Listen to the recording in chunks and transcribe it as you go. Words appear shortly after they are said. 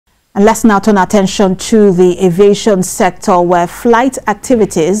And let's now turn our attention to the aviation sector, where flight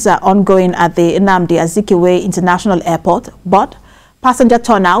activities are ongoing at the Nnamdi Azikiwe International Airport, but passenger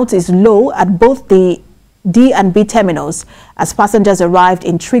turnout is low at both the D and B terminals as passengers arrived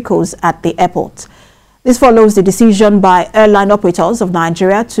in trickles at the airport. This follows the decision by Airline Operators of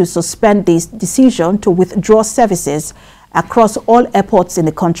Nigeria to suspend this decision to withdraw services across all airports in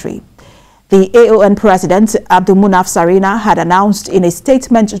the country. The AON President, Abdulmunaf Sarina, had announced in a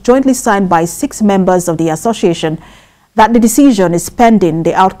statement jointly signed by 6 members of the association that the decision is pending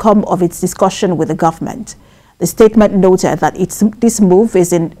the outcome of its discussion with the government. The statement noted that this move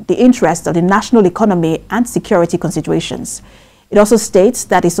is in the interest of the national economy and security considerations. It also states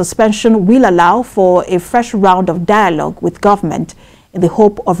that a suspension will allow for a fresh round of dialogue with government in the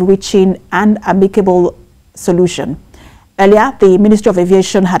hope of reaching an amicable solution. Earlier, the Ministry of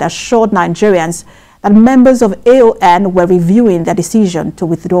Aviation had assured Nigerians that members of AON were reviewing their decision to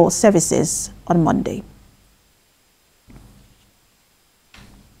withdraw services on Monday.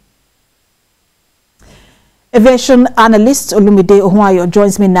 Aviation analyst Olumide Ohuayo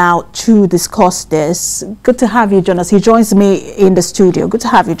joins me now to discuss this. Good to have you join us. He joins me in the studio. Good to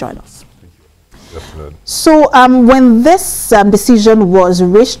have you join us. Definitely. So when this decision was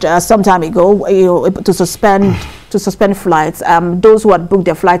reached some time ago, to suspend flights, those who had booked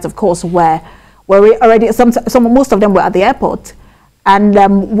their flights, of course, were already most of them were at the airport, and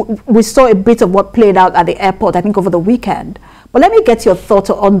we saw a bit of what played out at the airport, I think, over the weekend. But let me get your thoughts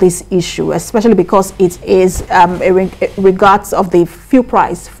on this issue, especially because it is regards of the fuel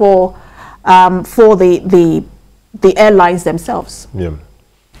price for the airlines themselves. Yeah.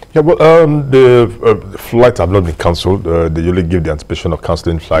 Yeah, well, the flights have not been cancelled. They usually give the anticipation of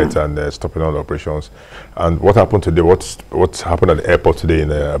cancelling flights and stopping all operations. And what happened today, what's happened at the airport today in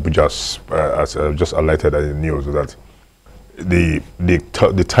Abuja, as just highlighted in the news, that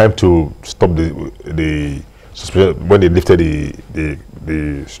the time to stop the suspension, when they lifted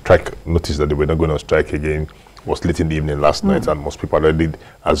the strike notice that they were not going to strike again, was late in the evening last night, and most people already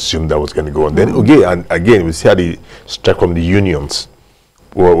assumed that was going to go on. Then again, we see how the strike from the unions,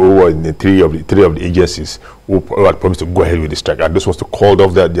 who were in the three of the agencies who had promised to go ahead with the strike, and this was to call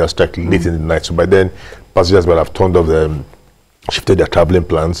off their strike late in the night. So by then, passengers will have turned off them, shifted their traveling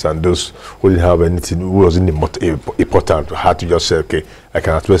plans, and those who didn't have anything, who wasn't important, had to just say, okay, I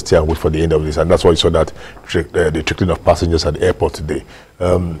can at least stay and wait for the end of this. And that's why you saw that the trickling of passengers at the airport today.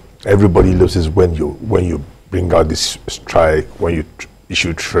 Everybody loses when you bring out this strike, when you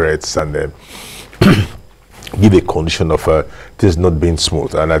issue threats and give a condition of things not being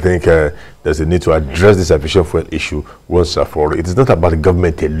smooth. And I think there's a need to address this aviation fuel issue once and for all. It is not about the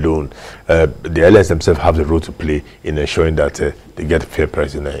government alone. The airlines themselves have the role to play in ensuring that they get a fair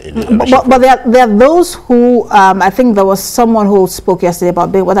price in the but there are those who, I think there was someone who spoke yesterday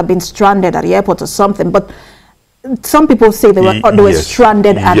about what had been stranded at the airport or something, but some people say they were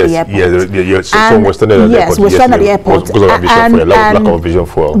stranded at the airport. Yes, some were stranded at the airport. Yes, were stranded at the airport. Lack of vision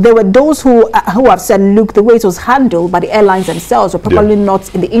for. There were those who have said, look, the way it was handled by the airlines themselves were probably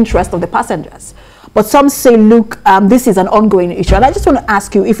not in the interest of the passengers. But some say, look, this is an ongoing issue. And I just want to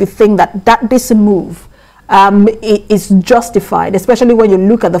ask you if you think that this move is justified, especially when you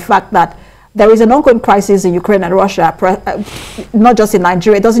look at the fact that there is an ongoing crisis in Ukraine and Russia, not just in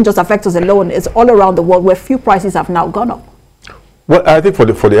Nigeria. It doesn't just affect us alone. It's all around the world where fuel prices have now gone up. Well, I think for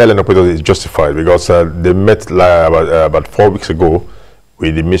the airline operators, it's justified because they met about 4 weeks ago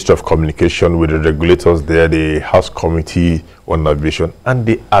with the Ministry of Communication, with the regulators there, the House Committee on Aviation, and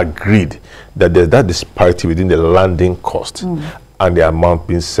they agreed that there's that disparity within the landing cost and the amount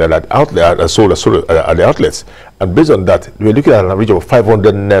being sold at the outlets. And based on that, we're looking at an average of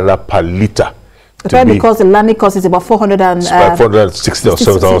 500 naira per litre. Because the landing cost is about 460 or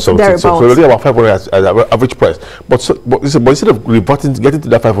something. So we're looking at about 500 as average price. But instead of getting to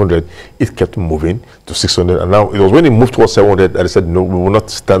that 500, it kept moving to 600. And now it was when it moved towards 700 that they said, no, we will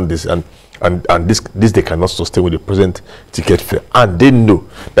not stand this. And this they cannot sustain with the present ticket fare. And they know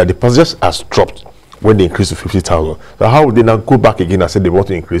that the passengers has dropped when they increased to 50,000. So how would they now go back again and say they want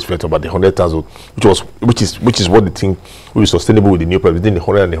to increase fare to about the 100,000, which is what they think will be sustainable with the new price within the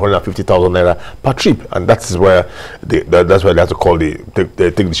 100 and the 150,000 naira per trip, and that's where they have to call take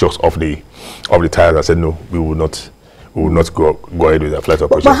the shocks off the tires and say no, we will not go ahead with that flight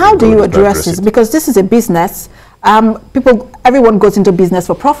operation. But how do you address this? Because this is a business. Everyone goes into business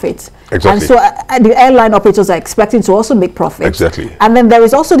for profit. Exactly. And so the airline operators are expecting to also make profit. Exactly. And then there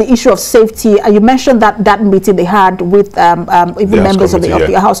is also the issue of safety. You mentioned that meeting they had with even members of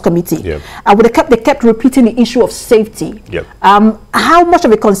the House Committee. Yeah. They kept repeating the issue of safety. Yep. How much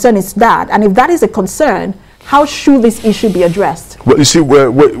of a concern is that? And if that is a concern, How should this issue be addressed? Well, you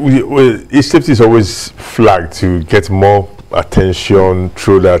see, safety is always flagged to get more attention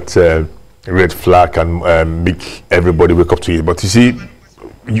through that red flag and make everybody wake up to it. But you see,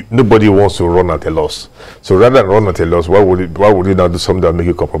 nobody wants to run at a loss. So rather than run at a loss, why would you now do something that make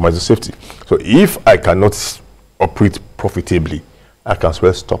you compromise the safety? So if I cannot operate profitably, I can as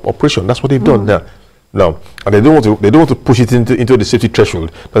well stop operation. That's what they've done now. And they don't want to push it into the safety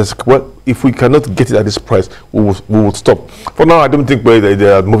threshold. That's, well, if we cannot get it at this price, we will stop. For now, I don't think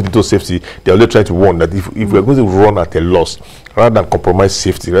they are moved into safety. They are only trying to warn that if we're going to run at a loss, rather than compromise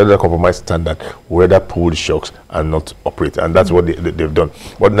safety, rather than compromise standard, we rather pull the shocks and not operate. And that's what they've done.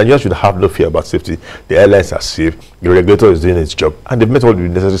 But Nigeria should have no fear about safety. The airlines are safe. The regulator is doing its job, and they've met all the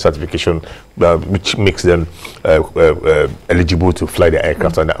necessary certification, which makes them eligible to fly their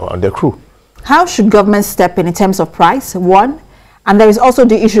aircraft and their crew. How should government step in terms of price? One, and there is also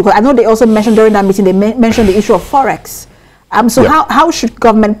the issue, because I know they also mentioned during that meeting, they mentioned the issue of forex. So how should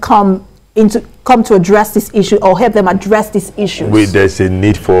government come to address this issue, or help them address these issues? There's a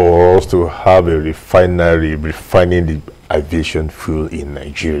need for us to have a refinery refining the aviation fuel in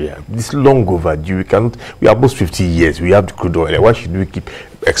Nigeria. It's long overdue. We have almost 50 years. We have the crude oil. Why should we keep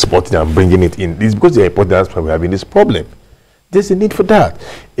exporting and bringing it in? It's because they're important. That's why we're having this problem. There's a need for that.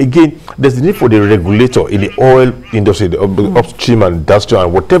 Again, there's a need for the regulator in the oil industry, the upstream and downstream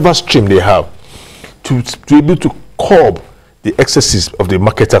and whatever stream they have, to be able to curb the excesses of the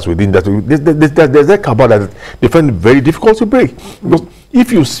marketers within that. There's a cabal that they find it very difficult to break.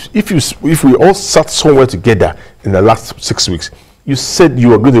 Because if we all sat somewhere together in the last 6 weeks, you said you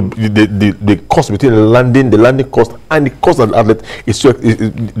were going to the cost between the landing cost and the cost of the outlet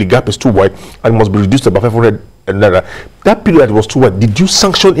the gap is too wide and must be reduced to about 500 naira. That period was too wide. Did you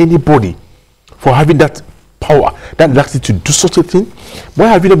sanction anybody for having that power, that latitude to do such a thing? Why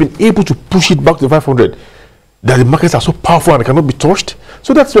have you not been able to push it back to 500? That the markets are so powerful and cannot be touched.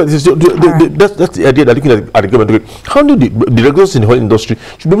 So that's why that's the idea that looking at the government. How do the regulators in the whole industry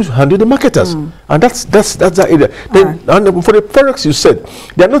should be able to handle the marketers? And that's that area. Then and for the forex, you said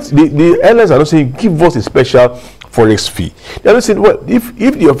they are not the airlines are not saying give us a special forex fee. They are not saying, well, if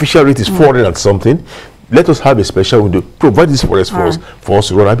the official rate is 400 and something, let us have a special window, provide this forex for us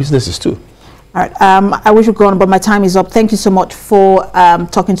to run our businesses too. All right. I wish we could go on, but my time is up. Thank you so much for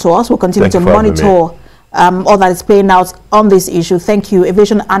talking to us. We'll continue to monitor all that is playing out on this issue. Thank you,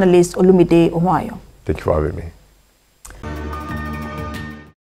 aviation analyst Olumide Owayo. Thank you for having me.